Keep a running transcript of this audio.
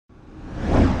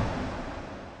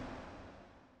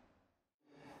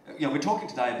we're talking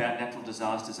today about natural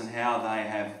disasters and how they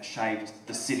have shaped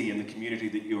the city and the community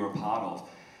that you're a part of.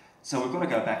 So we've got to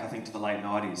go back, I think, to the late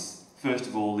 90s. First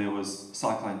of all, there was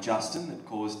Cyclone Justin that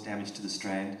caused damage to the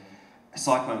Strand.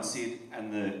 Cyclone Sid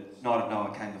and the Night of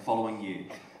Noah came the following year.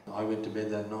 I went to bed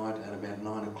that night at about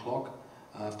 9 o'clock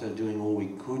after doing all we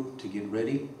could to get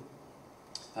ready.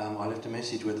 I left a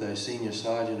message with a senior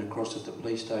sergeant across at the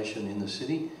police station in the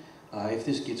city. If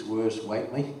this gets worse,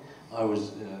 wake me. I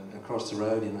was across the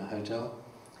road in a hotel,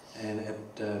 and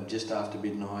at just after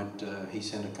midnight he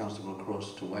sent a constable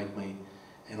across to wake me,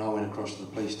 and I went across to the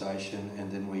police station, and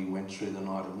then we went through the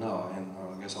Night of Noah. And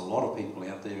I guess a lot of people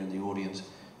out there in the audience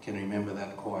can remember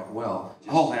that quite well.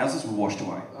 Whole houses were washed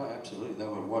away. Oh, absolutely. They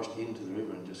were washed into the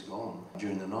river and just gone.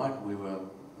 During the night,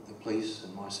 the police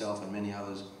and myself and many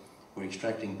others were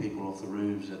extracting people off the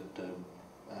roofs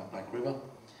at Black River.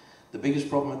 The biggest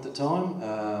problem at the time,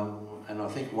 and I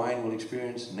think Wayne will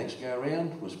experience next go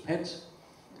around, was pets.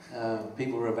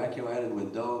 People were evacuated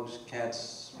with dogs,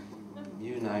 cats,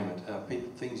 you name it.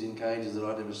 Things in cages that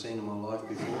I'd never seen in my life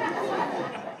before.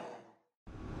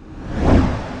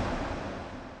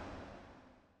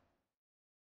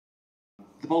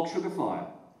 The bulk sugar fire,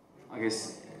 I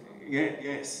guess.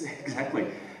 Yes, exactly.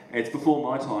 It's before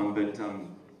my time, but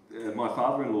my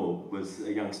father-in-law was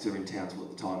a youngster in Townsville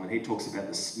at the time, and he talks about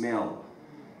the smell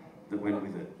that went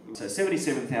with it. So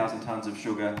 77,000 tonnes of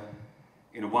sugar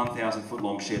in a 1,000-foot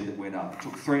long shed that went up. It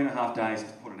took 3.5 days to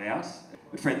put it out.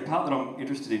 But Fred, the part that I'm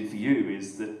interested in for you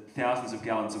is that thousands of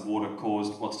gallons of water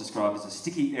caused what's described as a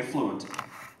sticky effluent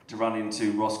to run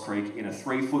into Ross Creek in a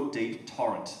 3-foot deep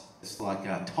torrent. It's like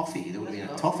toffee. There would have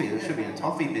been a toffee. There should be a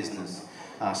toffee business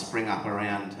spring up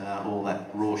around all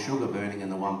that raw sugar burning in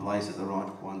the one place at the right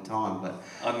one time. But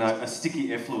I don't know, a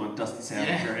sticky effluent doesn't sound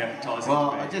very appetising.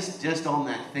 Well, just on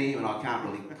that theme, and I can't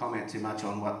really comment too much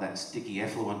on what that sticky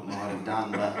effluent might have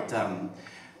done,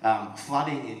 but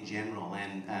flooding in general,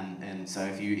 and so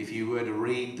if you were to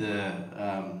read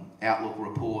the Outlook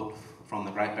report from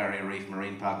the Great Barrier Reef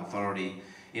Marine Park Authority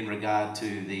in regard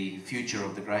to the future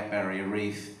of the Great Barrier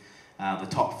Reef, the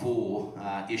top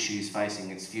 4 issues facing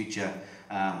its future,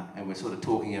 and we're sort of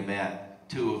talking about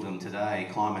 2 of them today: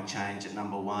 climate change at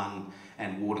number 1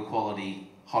 and water quality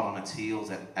hot on its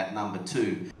heels at number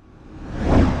 2.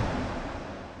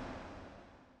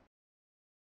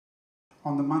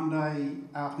 On the Monday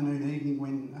afternoon, evening,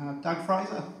 when Doug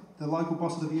Fraser, the local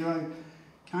boss of the Bureau,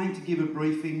 came to give a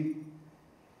briefing,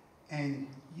 and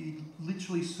you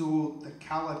literally saw the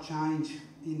colour change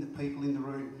in the people in the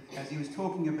room as he was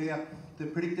talking about the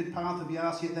predicted path of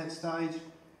Yarsi at that stage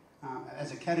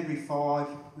as a Category 5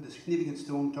 with a significant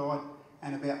storm tide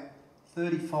and about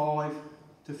 35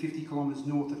 to 50 kilometres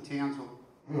north of Townsville.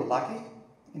 We were lucky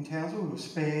in Townsville. We were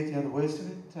spared, the worst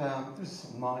of it. There was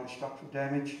some minor structural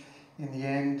damage in the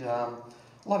end. A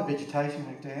lot of vegetation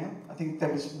went down. I think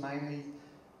that was mainly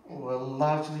or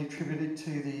largely attributed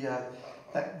to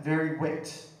that very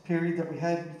wet period that we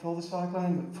had before the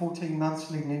cyclone, 14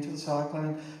 months leading into the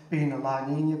cyclone, being the La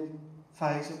Nina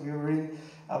phase that we were in.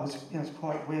 It was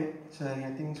quite wet, so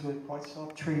things were quite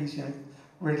soft. Trees,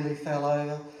 readily fell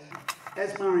over.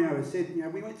 As Mario has said,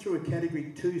 we went through a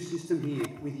Category 2 system here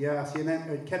with Yarsi, and that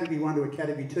a Category 1 to a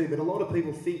Category 2, but a lot of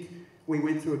people think we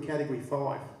went through a Category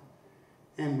 5,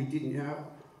 and we didn't.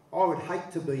 I would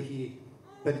hate to be here,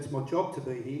 but it's my job to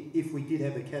be here if we did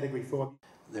have a Category 5.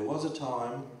 There was a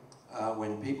time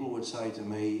when people would say to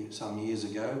me some years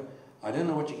ago, "I don't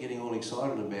know what you're getting all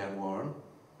excited about, Warren,"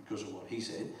 because of what he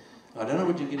said. "I don't know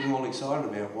what you're getting all excited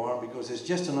about, Warren, because there's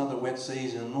just another wet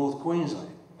season in North Queensland."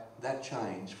 That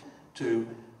changed to,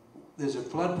 there's a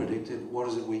flood predicted, what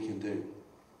is it we can do?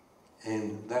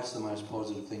 And that's the most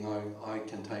positive thing I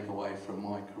can take away from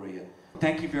my career.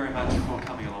 Thank you very much for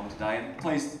coming along today, and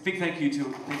please, big thank you to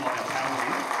people like our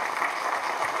panel here.